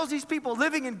 he tells these people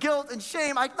living in guilt and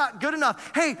shame, I'm not good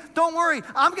enough. Hey, don't worry.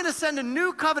 I'm going to send a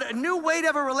new covenant, a new way to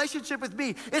have a relationship with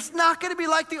me. It's not going to be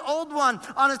like the old one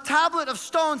on a tablet of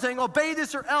stone saying, obey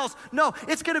this or else. No,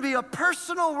 it's going to be a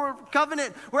personal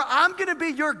covenant where I'm going to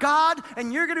be your God,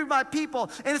 and you're going to be my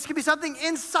people. And it's going to be something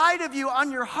inside of you,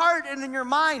 on your heart and in your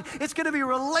mind. It's going to be a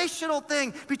relational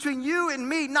thing between you and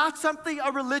me, not something,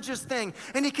 a religious thing.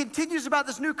 And he continues about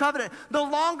this new covenant. No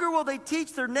longer will they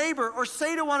teach their neighbor or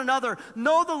say to one another,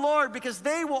 know the Lord, because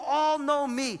they will all know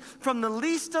me, from the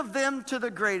least of them to the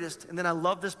greatest. And then I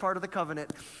love this part of the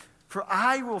covenant. For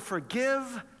I will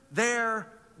forgive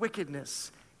their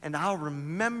wickedness, and I'll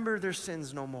remember their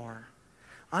sins no more.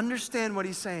 Understand what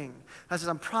he's saying. I says,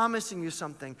 I'm promising you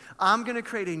something. I'm going to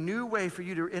create a new way for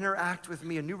you to interact with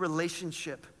me, a new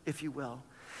relationship, if you will.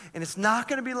 And it's not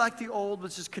going to be like the old,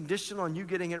 which is conditional on you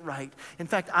getting it right. In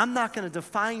fact, I'm not going to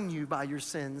define you by your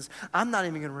sins. I'm not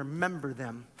even going to remember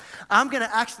them. I'm going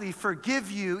to actually forgive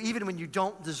you even when you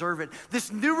don't deserve it.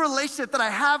 This new relationship that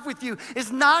I have with you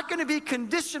is not going to be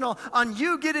conditional on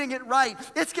you getting it right.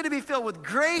 It's going to be filled with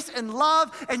grace and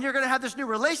love, and you're going to have this new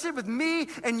relationship with me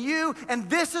and you, and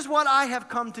this is what I have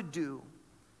come to do.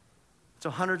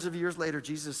 So hundreds of years later,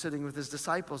 Jesus is sitting with his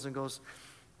disciples and goes,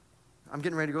 I'm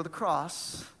getting ready to go to the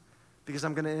cross because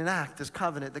I'm going to enact this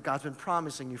covenant that God's been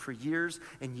promising you for years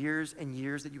and years and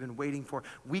years that you've been waiting for.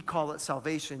 We call it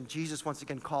salvation. Jesus once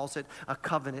again calls it a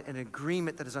covenant, an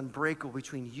agreement that is unbreakable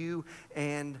between you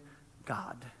and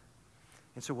God.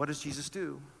 And so what does Jesus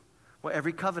do? Well,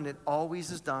 every covenant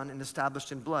always is done and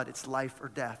established in blood. It's life or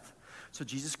death. So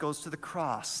Jesus goes to the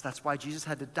cross. That's why Jesus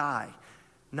had to die,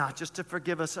 not just to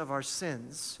forgive us of our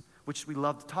sins, which we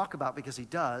love to talk about because he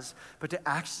does, but to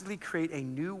actually create a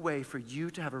new way for you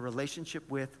to have a relationship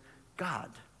with God.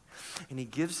 And he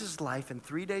gives his life, and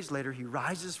 3 days later, he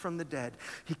rises from the dead.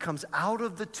 He comes out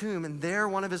of the tomb, and there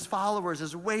one of his followers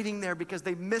is waiting there because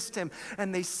they missed him,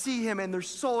 and they see him, and they're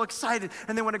so excited,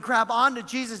 and they want to grab onto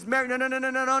Jesus. Mary,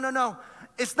 no.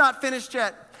 It's not finished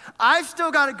yet. I've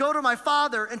still got to go to my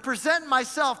Father and present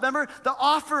myself, remember, the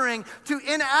offering, to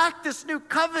enact this new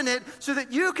covenant so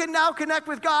that you can now connect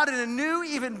with God in a new,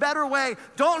 even better way.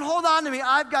 Don't hold on to me.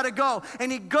 I've got to go.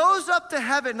 And he goes up to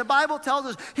heaven. The Bible tells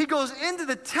us he goes into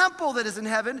the temple that is in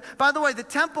heaven. By the way, the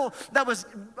temple that was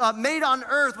made on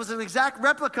earth was an exact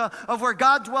replica of where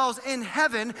God dwells in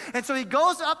heaven. And so he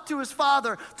goes up to his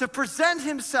Father to present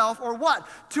himself, or what?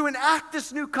 To enact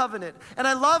this new covenant. And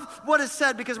I love what is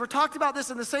said, because we're talked about this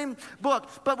in the same book.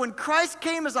 But when Christ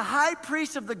came as a high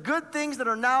priest of the good things that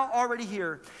are now already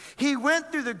here, he went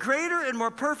through the greater and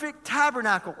more perfect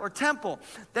tabernacle or temple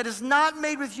that is not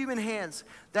made with human hands.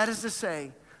 That is to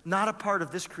say, not a part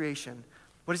of this creation.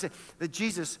 What does he say? That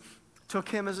Jesus took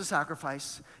him as a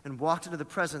sacrifice and walked into the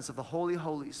presence of the Holy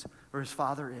Holies where his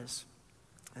Father is.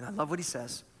 And I love what he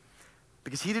says.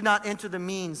 Because he did not enter the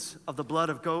means of the blood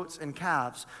of goats and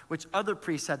calves, which other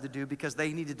priests had to do because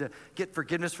they needed to get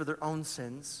forgiveness for their own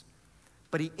sins.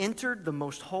 But he entered the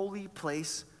most holy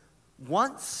place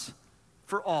once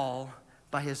for all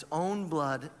by his own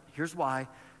blood. Here's why.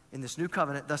 In this new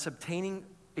covenant, thus obtaining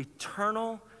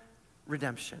eternal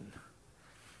redemption.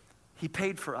 He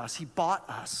paid for us. He bought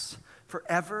us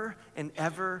forever and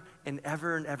ever and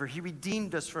ever and ever. He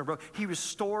redeemed us from broke. He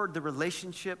restored the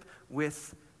relationship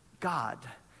with God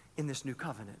in this new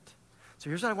covenant. So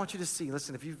here's what I want you to see.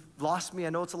 Listen, if you've lost me, I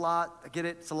know it's a lot. I get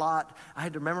it. It's a lot. I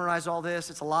had to memorize all this.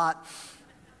 It's a lot.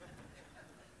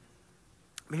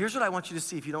 But here's what I want you to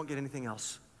see if you don't get anything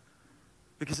else.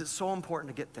 Because it's so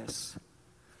important to get this.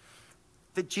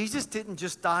 That Jesus didn't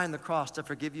just die on the cross to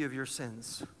forgive you of your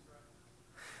sins.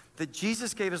 That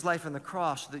Jesus gave his life on the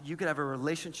cross so that you could have a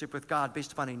relationship with God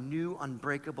based upon a new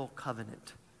unbreakable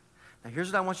covenant. Now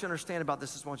here's what I want you to understand about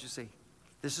this. This is what I want you to see.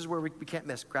 This is where we can't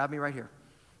miss. Grab me right here.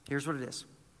 Here's what it is.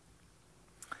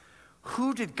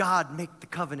 Who did God make the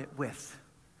covenant with?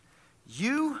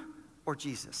 You or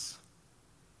Jesus?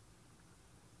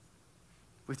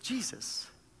 With Jesus.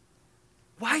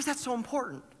 Why is that so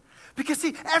important? Because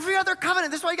see, every other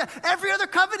covenant, this is why you got, every other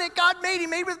covenant God made, he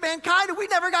made with mankind, and we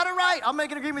never got it right. I'll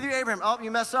make an agreement with you, Abraham. Oh,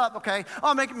 you messed up, okay. Oh,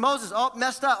 I'll make Moses. Oh,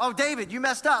 messed up. Oh, David, you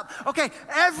messed up. Okay,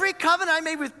 every covenant I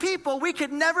made with people, we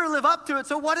could never live up to it.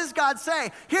 So what does God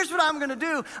say? Here's what I'm going to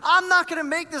do. I'm not going to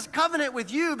make this covenant with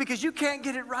you because you can't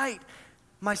get it right.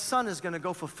 My son is going to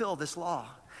go fulfill this law.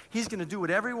 He's going to do what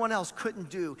everyone else couldn't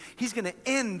do. He's going to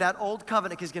end that old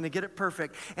covenant. He's going to get it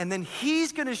perfect. And then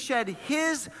he's going to shed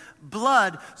his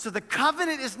blood. So the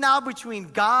covenant is now between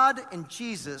God and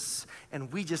Jesus,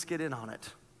 and we just get in on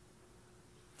it.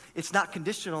 It's not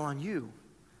conditional on you.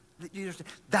 You understand?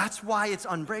 That's why it's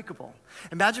unbreakable.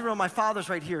 Imagine when my father's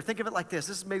right here. Think of it like this.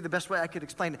 This is maybe the best way I could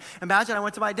explain it. Imagine I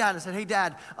went to my dad and said, hey,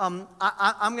 Dad, I'm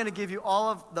going to give you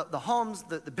all of the homes,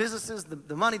 the businesses,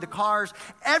 the money, the cars,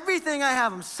 everything I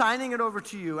have. I'm signing it over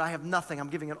to you. I have nothing. I'm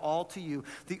giving it all to you.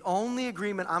 The only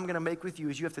agreement I'm going to make with you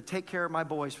is you have to take care of my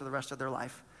boys for the rest of their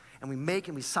life. And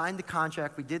we signed the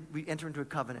contract. We enter into a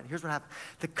covenant. Here's what happened.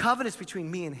 The covenant's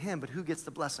between me and him, but who gets the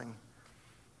blessing?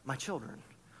 My children.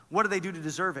 What do they do to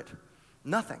deserve it?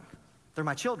 Nothing. They're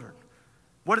my children.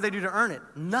 What do they do to earn it?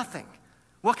 Nothing.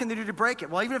 What can they do to break it?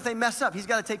 Well, even if they mess up, he's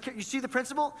got to take care. You see the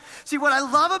principle? See, what I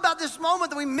love about this moment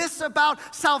that we miss about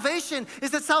salvation is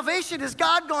that salvation is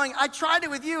God going, I tried it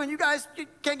with you and you guys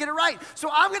can't get it right. So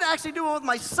I'm going to actually do it with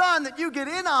my son that you get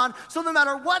in on. So no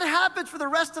matter what happens for the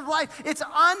rest of life, it's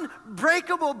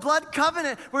unbreakable blood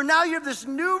covenant where now you have this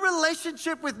new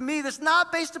relationship with me that's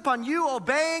not based upon you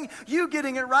obeying, you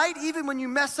getting it right. Even when you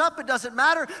mess up, it doesn't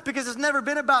matter because it's never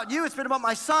been about you. It's been about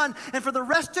my son. And for the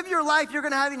rest of your life, you're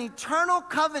going to have an eternal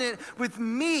covenant with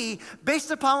me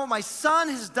based upon what my son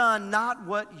has done, not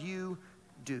what you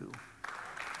do.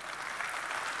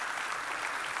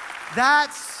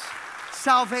 That's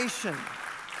salvation.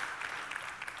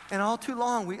 And all too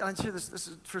long, I'm sure this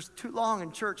is for too long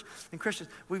in church and Christians,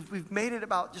 we've made it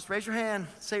about just raise your hand,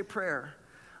 say a prayer.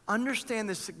 Understand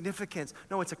the significance.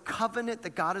 No, it's a covenant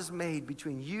that God has made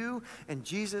between you and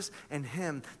Jesus and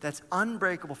him that's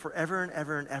unbreakable forever and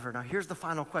ever and ever. Now, here's the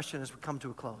final question as we come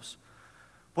to a close.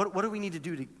 What do we need to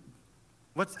do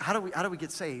how do we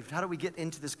get saved? How do we get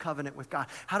into this covenant with God?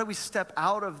 How do we step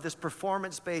out of this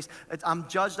performance space, I'm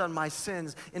judged on my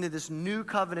sins, into this new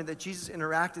covenant that Jesus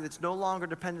interacted that's no longer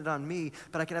dependent on me,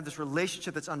 but I can have this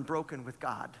relationship that's unbroken with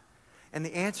God? And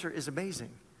the answer is amazing.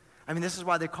 I mean, this is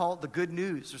why they call it the good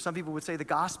news, or some people would say the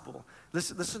gospel.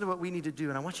 Listen to what we need to do,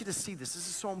 and I want you to see this. This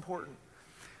is so important.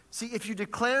 See, if you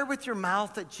declare with your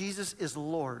mouth that Jesus is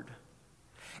Lord,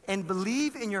 and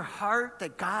believe in your heart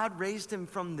that God raised him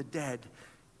from the dead,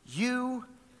 you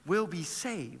will be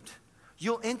saved.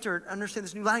 You'll enter, understand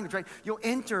this new language, right? You'll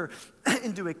enter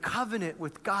into a covenant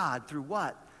with God through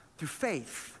what? Through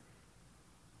faith.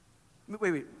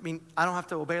 Wait, I mean, I don't have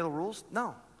to obey the rules?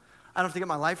 No. I don't have to get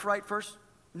my life right first?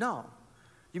 No.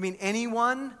 You mean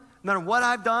anyone, no matter what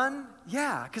I've done?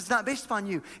 Yeah, because it's not based upon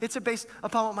you. It's based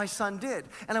upon what my son did.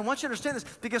 And I want you to understand this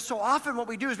because so often what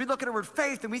we do is we look at the word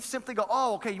faith and we simply go,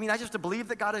 oh, okay, you mean I just have to believe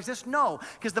that God exists? No,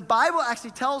 because the Bible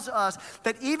actually tells us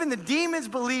that even the demons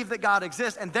believe that God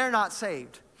exists and they're not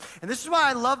saved. And this is why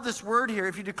I love this word here.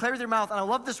 If you declare with your mouth, and I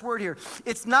love this word here,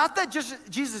 it's not that just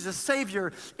Jesus is a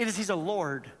Savior, it is He's a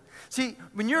Lord. See,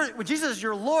 when Jesus is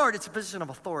your Lord, it's a position of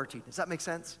authority. Does that make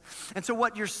sense? And so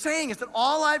what you're saying is that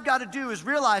all I've got to do is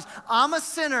realize I'm a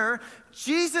sinner.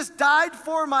 Jesus died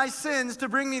for my sins to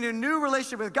bring me to a new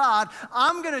relationship with God.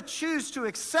 I'm going to choose to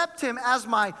accept him as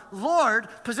my Lord,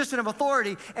 position of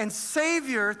authority, and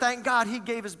Savior. Thank God he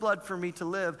gave his blood for me to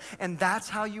live. And that's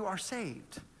how you are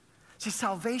saved. See,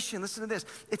 salvation, listen to this.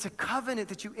 It's a covenant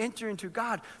that you enter into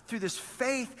God through this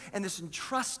faith and this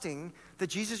entrusting that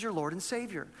Jesus is your Lord and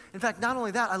Savior. In fact, not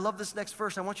only that, I love this next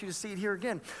verse. I want you to see it here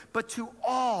again. But to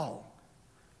all.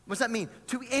 What's that mean?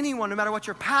 To anyone, no matter what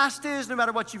your past is, no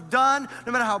matter what you've done,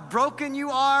 no matter how broken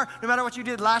you are, no matter what you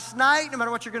did last night, no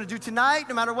matter what you're going to do tonight,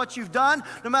 no matter what you've done,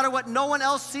 no matter what no one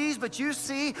else sees but you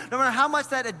see, no matter how much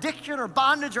that addiction or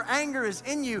bondage or anger is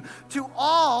in you, to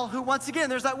all who, once again,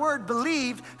 there's that word,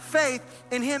 believed, faith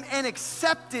in him and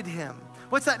accepted him.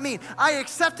 What's that mean? I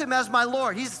accept him as my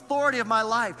Lord. He's the authority of my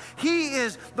life. He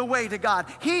is the way to God.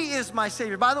 He is my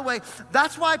Savior. By the way,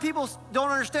 that's why people don't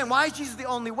understand. Why is Jesus the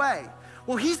only way?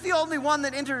 Well, he's the only one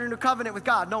that entered into covenant with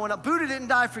God. No one else. Buddha didn't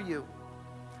die for you.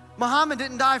 Muhammad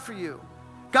didn't die for you.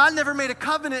 God never made a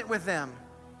covenant with them.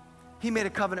 He made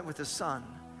a covenant with his son.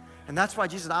 And that's why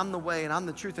Jesus said, I'm the way and I'm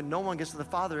the truth and no one gets to the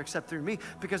Father except through me,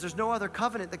 because there's no other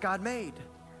covenant that God made.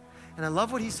 And I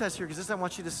love what he says here, because this I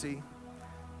want you to see.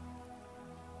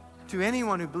 To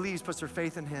anyone who believes, puts their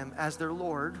faith in him as their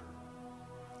Lord,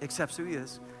 accepts who he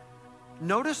is.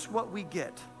 Notice what we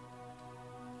get.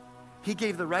 He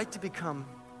gave the right to become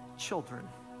children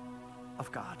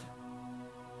of God.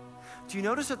 Do you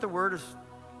notice that the word of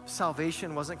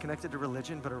salvation wasn't connected to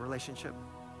religion, but a relationship?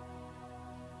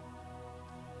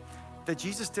 That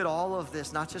Jesus did all of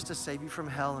this not just to save you from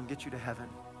hell and get you to heaven.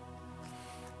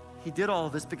 He did all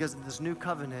of this because in this new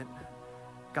covenant,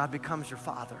 God becomes your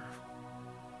Father.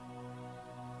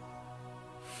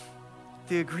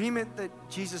 The agreement that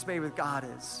Jesus made with God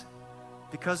is,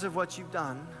 because of what you've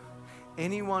done,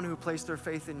 anyone who placed their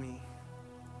faith in me,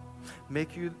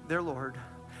 make you their Lord,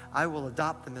 I will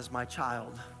adopt them as my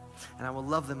child, and I will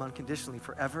love them unconditionally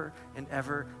forever and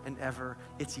ever and ever.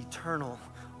 It's eternal,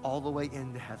 all the way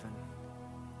into heaven.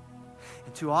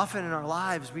 And too often in our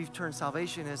lives, we've turned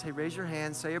salvation as, hey, raise your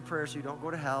hand, say a prayer so you don't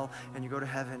go to hell and you go to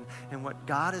heaven. And what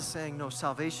God is saying, no,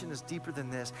 salvation is deeper than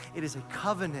this. It is a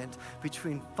covenant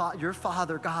between your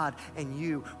Father, God, and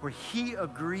you, where he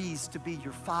agrees to be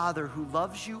your Father who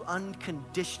loves you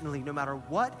unconditionally, no matter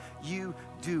what you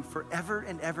do, forever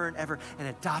and ever and ever, and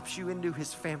adopts you into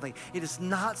his family. It is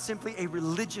not simply a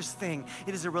religious thing.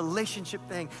 It is a relationship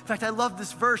thing. In fact, I love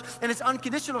this verse, and it's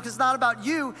unconditional because it's not about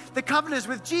you. The covenant is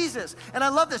with Jesus. And I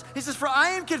love this. He says, for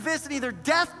I am convinced that neither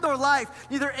death nor life,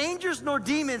 neither angels nor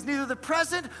demons, neither the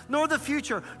present nor the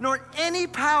future, nor any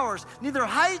powers, neither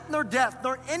height nor depth,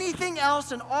 nor anything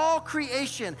else in all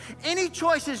creation, any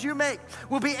choices you make,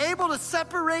 will be able to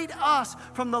separate us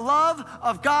from the love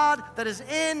of God that is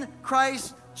in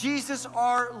Christ Jesus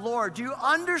our Lord. Do you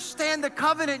understand the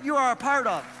covenant you are a part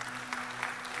of?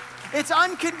 It's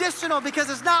unconditional because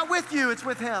it's not with you, it's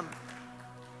with him.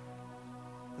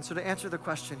 And so to answer the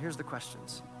question, here's the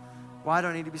questions. Why do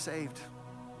I need to be saved?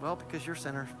 Well, because you're a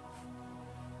sinner.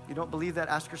 You don't believe that?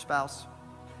 Ask your spouse.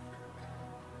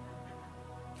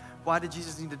 Why did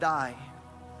Jesus need to die?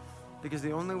 Because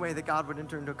the only way that God would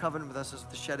enter into a covenant with us is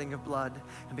the shedding of blood.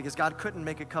 And because God couldn't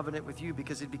make a covenant with you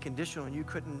because it'd be conditional and you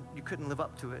couldn't live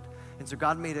up to it. And so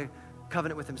God made a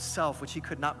covenant with himself, which he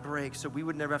could not break, so we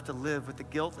would never have to live with the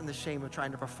guilt and the shame of trying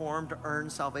to perform to earn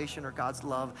salvation or God's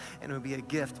love, and it would be a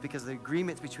gift because the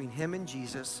agreement's between him and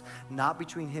Jesus, not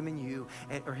between him and you,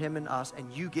 or him and us, and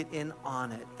you get in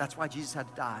on it. That's why Jesus had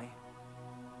to die.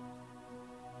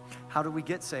 How do we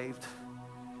get saved?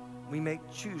 We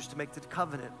choose to make the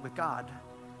covenant with God.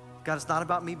 God, it's not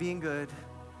about me being good.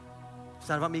 It's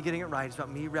not about me getting it right. It's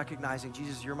about me recognizing,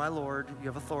 Jesus, you're my Lord, you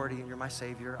have authority, and you're my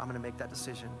Savior. I'm going to make that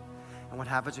decision. And what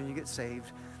happens when you get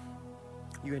saved,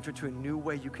 you enter into a new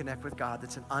way you connect with God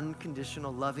that's an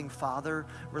unconditional, loving Father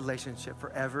relationship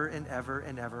forever and ever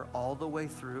and ever, all the way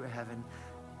through heaven.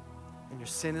 And your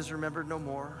sin is remembered no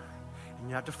more, and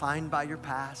you're not defined by your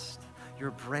past. You're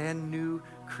a brand new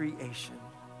creation,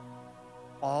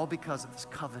 all because of this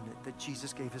covenant that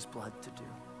Jesus gave his blood to do.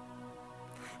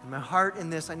 And my heart in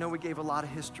this, I know we gave a lot of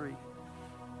history,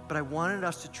 but I wanted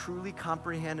us to truly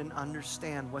comprehend and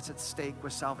understand what's at stake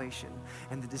with salvation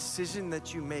and the decision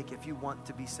that you make if you want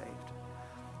to be saved.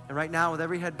 And right now, with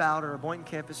every head bowed or a Boynton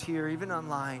campus here, even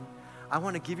online, I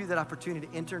want to give you that opportunity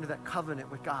to enter into that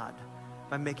covenant with God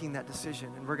by making that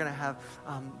decision. And we're going to have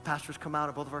pastors come out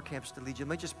of both of our campuses to lead you.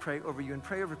 Let me just pray over you and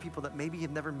pray over people that maybe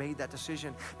have never made that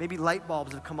decision. Maybe light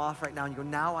bulbs have come off right now and you go,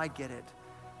 now I get it.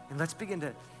 And let's begin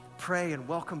to pray and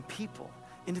welcome people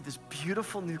into this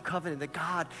beautiful new covenant that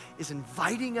God is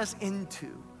inviting us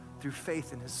into through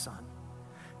faith in his Son.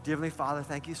 Dear Heavenly Father,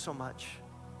 thank you so much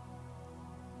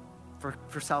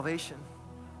for salvation,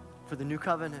 for the new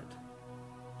covenant.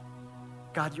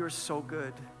 God, you are so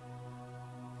good.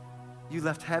 You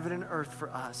left heaven and earth for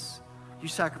us. You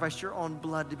sacrificed your own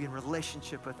blood to be in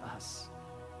relationship with us.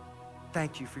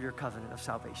 Thank you for your covenant of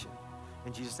salvation.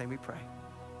 In Jesus' name we pray.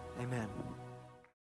 Amen.